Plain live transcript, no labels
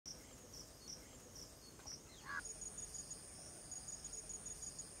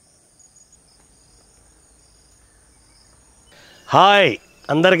Hi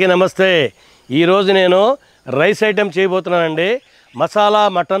అందరికీ నమస్తే. ఈరోజు నేను rice item చేయబోతున్నానండి. Masala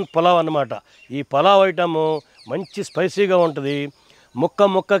mutton pulao అన్నమాట. ఈ పులావ్ ఐటము మంచి స్పైసీగా ఉంటుంది. ముక్క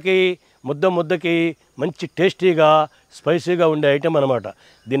ముక్కకి ముద్ద ముద్దకి మంచి టేస్టీగా స్పైసీగా ఉండే ఐటెం అన్నమాట.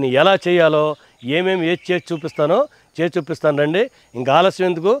 దీన్ని ఎలా చేయాలో ఏమేమి చేసి చూపిస్తాను రండి. ఇంకా ఆలస్యం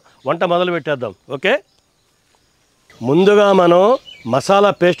ఎందుకు, వంట మొదలు పెట్టేద్దాం. ఓకే, ముందుగా మనం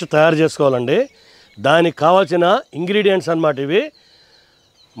మసాలా పేస్ట్ తయారు చేసుకోవాలండి. దానికి కావాల్సిన ఇంగ్రీడియంట్స్ అన్నమాట ఇవి: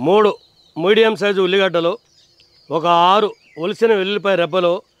 3 మీడియం సైజు ఉల్లిగడ్డలు, ఒక 6 ఒలిసిన వెల్లుల్లిపాయ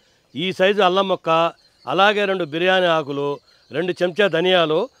రెబ్బలు, ఈ సైజు అల్లం ముక్క, అలాగే 2 బిర్యానీ ఆకులు, 2 చెంచా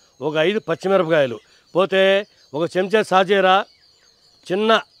ధనియాలు, ఒక 5 పచ్చిమిరపకాయలు, పోతే ఒక చెంచా సాజీరా,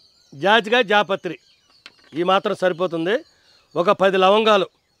 చిన్న జాజికాయ జాపత్రి, ఈ మాత్రం సరిపోతుంది. ఒక 10 లవంగాలు,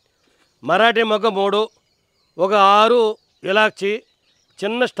 మరాఠీ మొగ్గ 3, ఒక 6 ఇలాచి,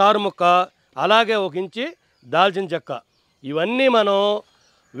 చిన్న స్టార్ ముక్క, అలాగే 1 ఇంచి దాల్చిన చెక్క. ఇవన్నీ మనం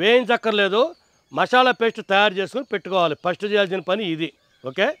వేయించక్కర్లేదు, మసాలా పేస్ట్ తయారు చేసుకుని పెట్టుకోవాలి. ఫస్ట్ చేయాల్సిన పని ఇది.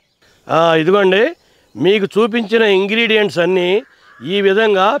 ఓకే, ఇదిగోండి మీకు చూపించిన ఇంగ్రీడియంట్స్ అన్నీ ఈ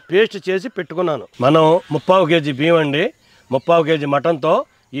విధంగా పేస్ట్ చేసి పెట్టుకున్నాను. మనం 3/4 కేజీ బియ్యం అండి, 3/4 కేజీ మటన్తో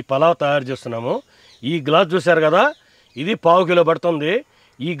ఈ పలావ్ తయారు చేస్తున్నాము. ఈ గ్లాస్ చూశారు కదా, ఇది 1/4 కిలో పడుతుంది.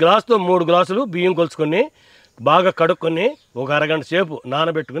 ఈ గ్లాస్తో 3 గ్లాసులు బియ్యం కొలుచుకొని బాగా కడుక్కొని ఒక అరగంట సేపు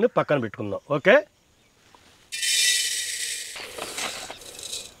నానబెట్టుకుని పక్కన పెట్టుకుందాం. ఓకే,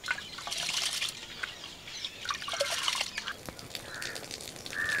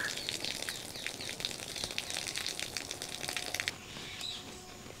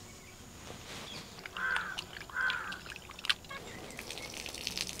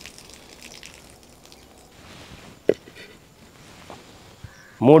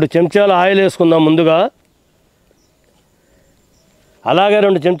 మూడు చెంచాలు ఆయిల్ వేసుకుందాం ముందుగా. అలాగే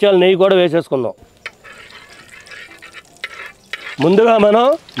 2 చెంచాలు నెయ్యి కూడా వేసేసుకుందాం. ముందుగా మనం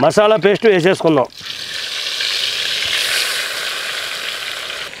మసాలా పేస్ట్ వేసేసుకుందాం.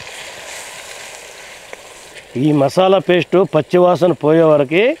 ఈ మసాలా పేస్టు పచ్చివాసన పోయే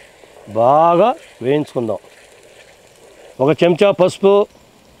వరకు బాగా వేయించుకుందాం. ఒక చెంచా పసుపు,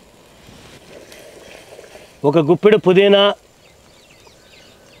 ఒక గుప్పెడు పుదీనా,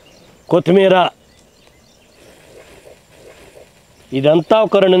 కొత్తిమీర, ఇదంతా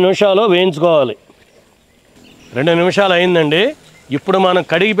ఒక 2 నిమిషాలు వేయించుకోవాలి. 2 నిమిషాలు అయిందండి. ఇప్పుడు మనం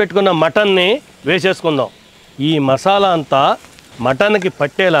కడిగి పెట్టుకున్న మటన్ని వేసేసుకుందాం. ఈ మసాలా అంతా మటన్కి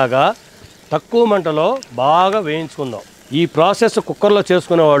పట్టేలాగా తక్కువ మంటలో బాగా వేయించుకుందాం. ఈ ప్రాసెస్ కుక్కర్లో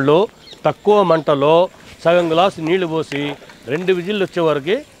చేసుకునే వాళ్ళు తక్కువ మంటలో సగం గ్లాసు నీళ్లు పోసి 2 విజిల్లు వచ్చే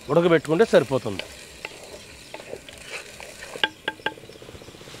వరకు ఉడకబెట్టుకుంటే సరిపోతుంది.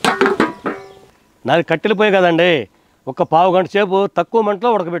 నాది కట్టెలు పోయి కదండి, ఒక 1/2 గంట సేపు తక్కువ మంటలో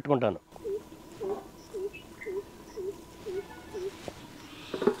ఉడకబెట్టుకుంటాను.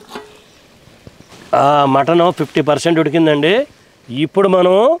 మటన్ 50% ఉడికిందండి. ఇప్పుడు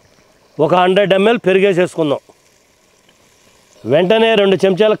మనం ఒక 100 ml పెరిగేసేసుకుందాం. వెంటనే 2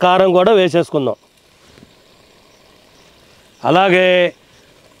 చెంచాల కారం కూడా వేసేసుకుందాం. అలాగే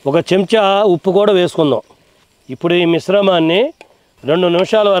ఒక చెంచా ఉప్పు కూడా వేసుకుందాం. ఇప్పుడు ఈ మిశ్రమాన్ని 2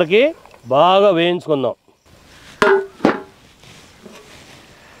 నిమిషాల వరకు బాగా వేయించుకుందాం.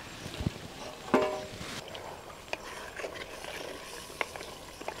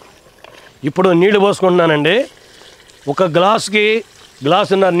 ఇప్పుడు నీళ్లు పోసుకుంటున్నానండి. ఒక గ్లాసుకి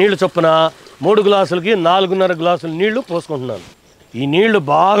గ్లాసున్నర నీళ్లు చొప్పున 3 గ్లాసులకి 4.5 గ్లాసులు నీళ్లు పోసుకుంటున్నాను. ఈ నీళ్లు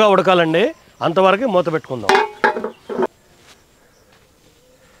బాగా ఉడకాలండి, అంతవరకు మూత పెట్టుకుందాం.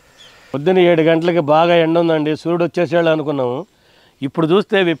 పొద్దున్న 7 గంటలకి బాగా ఎండ ఉందండి, సూర్యుడు వచ్చేసేళ్ళు అనుకున్నాము. ఇప్పుడు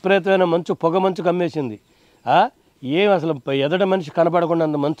చూస్తే విపరీతమైన మంచు, పొగ మంచు కమ్మేసింది. ఏం అసలు ఎదట మనిషి కనపడకుండా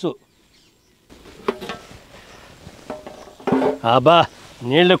అంత మంచు.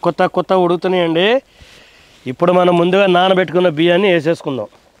 నీళ్ళు కొత్త ఉడుకుతున్నాయండి. ఇప్పుడు మనం ముందుగా నానబెట్టుకున్న బియ్యాన్ని వేసేసుకుందాం.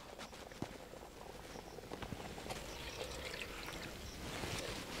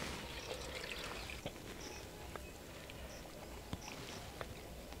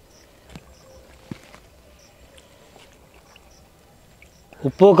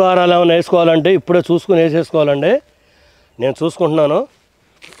 ఉప్పు కారాలు ఏమైనా వేసుకోవాలంటే ఇప్పుడే చూసుకుని వేసేసుకోవాలండి. నేను చూసుకుంటున్నాను.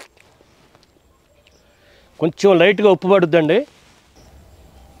 కొంచెం లైట్గా ఉప్పు పడుద్దండి.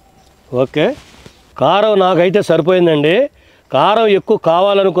 ఓకే, కారం నాకైతే సరిపోయిందండి. కారం ఎక్కువ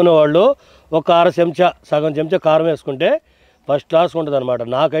కావాలనుకునే వాళ్ళు ఒక సగం చెంచా కారం వేసుకుంటే ఫస్ట్ క్లాస్ ఉంటుంది అనమాట.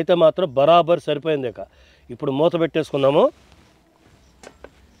 నాకైతే మాత్రం బరాబర్ సరిపోయింది. ఇప్పుడు మూత పెట్టేసుకుందాము.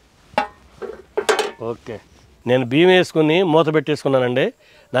 ఓకే, నేను బియ్యం వేసుకుని మూత పెట్టేసుకున్నానండి.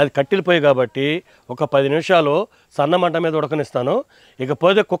 నాది కట్టెల పొయ్యి కాబట్టి ఒక 10 నిమిషాలు సన్న మంట మీద ఉడకనిస్తాను.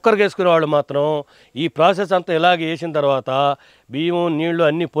 ఇకపోతే కుక్కర్కి వేసుకునే వాళ్ళు మాత్రం ఈ ప్రాసెస్ అంతా ఇలాగే వేసిన తర్వాత బియ్యం నీళ్లు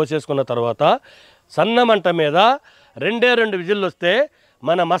అన్నీ పోసేసుకున్న తర్వాత సన్న మంట మీద 2 విజిల్లు వస్తే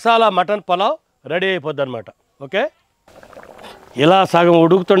మన మసాలా మటన్ పులావ్ రెడీ అయిపోద్ది అనమాట. ఓకే, ఇలా సగం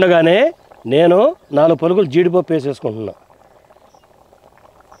ఉడుకుతుండగానే నేను 4 పలుకులు జీడిపప్పు వేసేసుకుంటున్నా.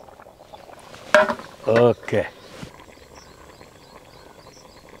 ఓకే,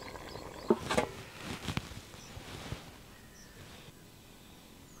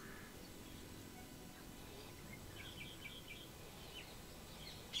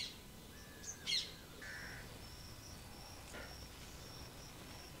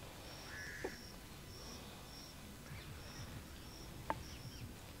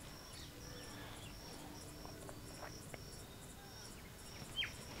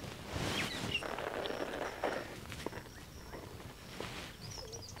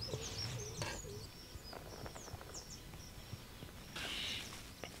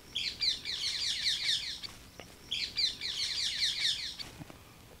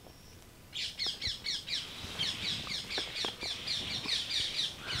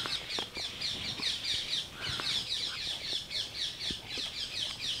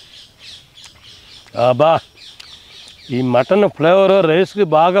 బా ఈ మటన్ ఫ్లేవర్ రైస్కి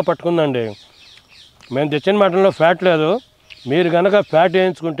బాగా పట్టుకుందండి. మేము తెచ్చిన మటన్లో ఫ్యాట్ లేదు. మీరు కనుక ఫ్యాట్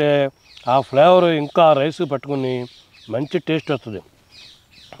వేయించుకుంటే ఆ ఫ్లేవర్ ఇంకా రైస్కి పట్టుకుని మంచి టేస్ట్ వస్తుంది.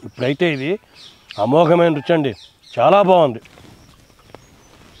 ఇప్పుడైతే ఇది అమోఘమైన రుచి అండి, చాలా బాగుంది.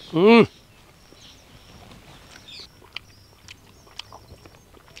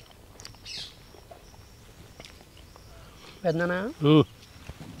 పెద్దనా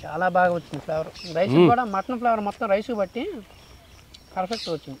చాలా బాగా వచ్చింది ఫ్లేవర్. రైస్ కూడా మటన్ ఫ్లేవర్ మొత్తం రైస్ బట్టి పర్ఫెక్ట్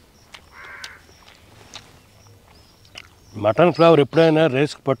వచ్చింది. మటన్ ఫ్లేవర్ ఎప్పుడైనా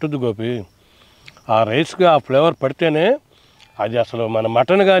రైస్కి పట్టుద్ది గోపి. ఆ రైస్కి ఆ ఫ్లేవర్ పడితేనే అది అసలు మన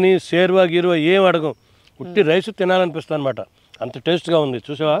మటన్ కానీ షేర్వా గీరువా ఏం అడగం, ఉట్టి రైస్ తినాలనిపిస్తుంది అనమాట. అంత టేస్ట్గా ఉంది.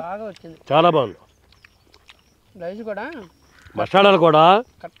 చూసావా, బాగా వచ్చింది, చాలా బాగుంది. రైస్ కూడా మసాలాలు కూడా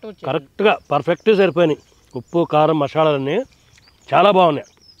కరెక్ట్గా పర్ఫెక్ట్గా సరిపోయినాయి. ఉప్పు కారం మసాలాలన్నీ చాలా బాగున్నాయి.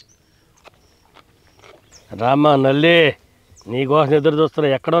 రామ్మ నల్లి, నీకోసం ఎదురు చూస్తున్నా.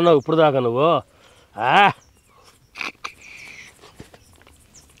 ఎక్కడున్నావు ఇప్పుడు దాకా నువ్వు?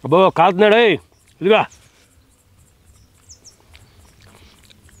 అబ్బో కాలుతున్నాడే, ఇదిగా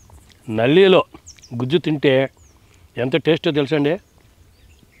నల్లిలో గుజ్జు తింటే ఎంత టేస్టో తెలుసండి.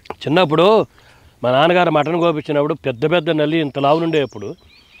 చిన్నప్పుడు మా నాన్నగారు మటన్ కోపించినప్పుడు పెద్ద పెద్ద నల్లి ఇంత లావునుండే. ఇప్పుడు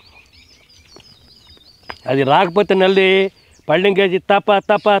అది రాకపోతే నల్లి పళ్ళింకేసి తప్ప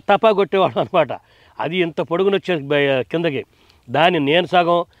తప్ప తప్ప కొట్టేవాడు అనమాట. అది ఇంత పొడుగుని వచ్చేది కిందకి. దాన్ని నేను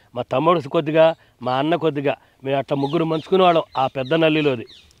సగం, మా తమ్ముడు కొద్దిగా, మా అన్న కొద్దిగా, మేము అట్లా ముగ్గురు మంచుకునేవాళ్ళం ఆ పెద్ద నల్లిలోది.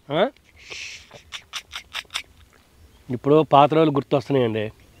 ఇప్పుడు పాత రోజులు గుర్తొస్తున్నాయండి.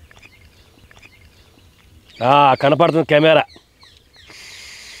 కనపడుతుంది కెమెరా.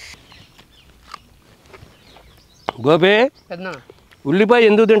 గోపి, ఉల్లిపాయ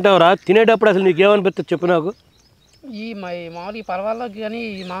ఎందుకు తింటావురా? తినేటప్పుడు అసలు నీకేమనిపిస్తుంది చెప్పు నాకు. ఈ మామూలు ఈ పర్వాల్లోకి కానీ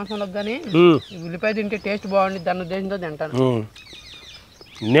ఈ మాంసంలోకి కానీ ఉల్లిపాయ తింటే టేస్ట్ బాగుంది, దాని ఉద్దేశంతో తింటాను.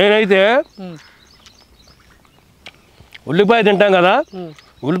 నేనైతే ఉల్లిపాయ తింటాం కదా,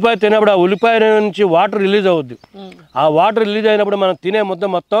 ఉల్లిపాయ తినేప్పుడు ఆ ఉల్లిపాయ నుంచి వాటర్ రిలీజ్ అవుద్ది. ఆ వాటర్ రిలీజ్ అయినప్పుడు మనం తినే ముద్ద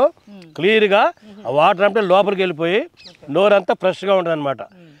మొత్తం క్లియర్గా ఆ వాటర్ అంటే లోపలికి వెళ్ళిపోయి నోరంతా ఫ్రెష్గా ఉంటుంది అనమాట.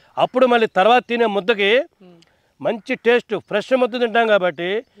 అప్పుడు మళ్ళీ తర్వాత తినే ముద్దకి మంచి టేస్ట్, ఫ్రెష్ ముద్ద తింటాం కాబట్టి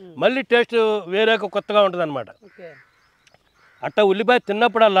మళ్ళీ టేస్ట్ వేరే కొత్తగా ఉంటుంది అనమాట. అట్టా ఉల్లిపాయ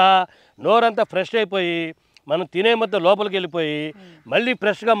తిన్నప్పుడల్లా నోరంతా ఫ్రెష్ అయిపోయి మనం తినే ముద్ద లోపలికి వెళ్ళిపోయి మళ్ళీ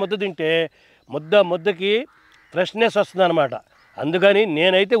ఫ్రెష్గా ముద్ద తింటే ముద్దకి ఫ్రెష్నెస్ వస్తుంది అనమాట. అందుకని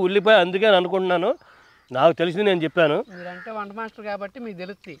నేనైతే ఉల్లిపాయ అందుకే అనుకుంటున్నాను. నాకు తెలిసింది నేను చెప్పాను. మీరంటే వంట మాస్టర్ కాబట్టి మీకు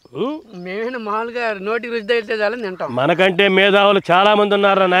తెలుస్తుంది. మేమైనా మామూలుగా నోటికి రుచి తెలిస్తే చాలని తింటాం. మనకంటే మేధావులు చాలామంది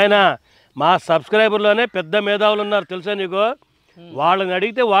ఉన్నారు నాయన. మా సబ్స్క్రైబర్లోనే పెద్ద మేధావులు ఉన్నారు తెలుసా నీకు. వాళ్ళని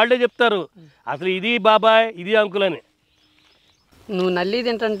అడిగితే వాళ్ళే చెప్తారు అసలు ఇది బాబాయ్ ఇది అంకుల్ అని. నువ్వు నల్లి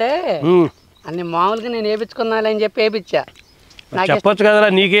తింటుంటే అన్ని మామూలుగా నేను వేయించుకున్నాలని చెప్పి వేయించా. చెప్పొచ్చు కదరా,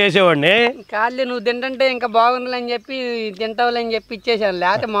 నీకే వేసేవాడిని. కాళ్ళు నువ్వు తింటుంటే ఇంకా బాగుండాలని చెప్పి తింటావులని చెప్పి ఇచ్చేసాను.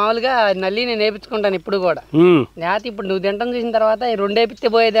 లేకపోతే మామూలుగా నల్లి నేను వేయించుకుంటాను ఇప్పుడు కూడా. లేకపోతే ఇప్పుడు నువ్వు తింటాం చూసిన తర్వాత ఈ 2 వేపిస్తే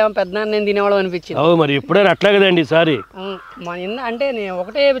పోయేదేమో పెద్ద నేను తినేవాడు అనిపించింది. మరి ఇప్పుడైనా అట్లా కదండి ఈసారి. అంటే నేను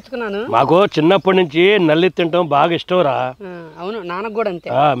ఒకటే వేయించుకున్నాను. మాకు చిన్నప్పటి నుంచి నల్లి తింటాం బాగా ఇష్టం రా. అవును, నాన్నకు కూడా అంతే.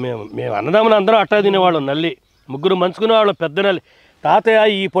 మేము అన్నదమ్ములు అందరం అట్లా తినేవాళ్ళం. నల్లి ముగ్గురు మంచుకునేవాళ్ళం. పెద్ద నల్లి తాతయ్య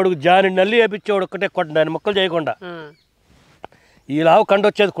ఈ పొడుగు జాని నల్లి వేపించేవాడు ఒక్కటే కొట్ట దాన్ని ముక్కలు చేయకుండా. ఈ లావు కండు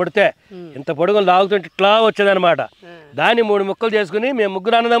వచ్చేది కొడితే ఇంత పొడుగులు లాగుతుంటే ఇట్లా వచ్చేదన్నమాట. దాన్ని 3 ముక్కలు చేసుకుని మేము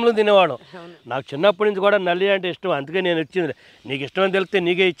ముగ్గురు అన్నదమ్ములు తినేవాడు. నాకు చిన్నప్పటి నుంచి కూడా నల్లి అంటే ఇష్టం, అందుకే నేను వచ్చింది. నీకు ఇష్టం అని తెలిస్తే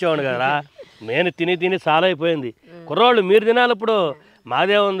నీకే ఇచ్చేవాడు కదా. నేను తిని చాలా అయిపోయింది. కుర్రోళ్ళు మీరు తినాలి ఇప్పుడు,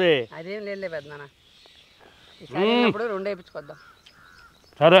 మాదే ఉంది. అదేం లేదు పెద్దనా, ఇప్పుడు 2 వేయించుకొద్దాం.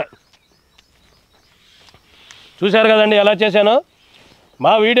 సరే, చూశారు కదండి ఎలా చేశాను.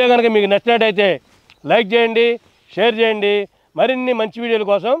 మా వీడియో కనుక మీకు నచ్చినట్టయితే లైక్ చేయండి, షేర్ చేయండి. మరిన్ని మంచి వీడియోల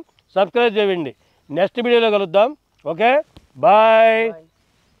కోసం సబ్స్క్రైబ్ చేయండి. నెక్స్ట్ వీడియోలో కలుద్దాం. Okay, bye.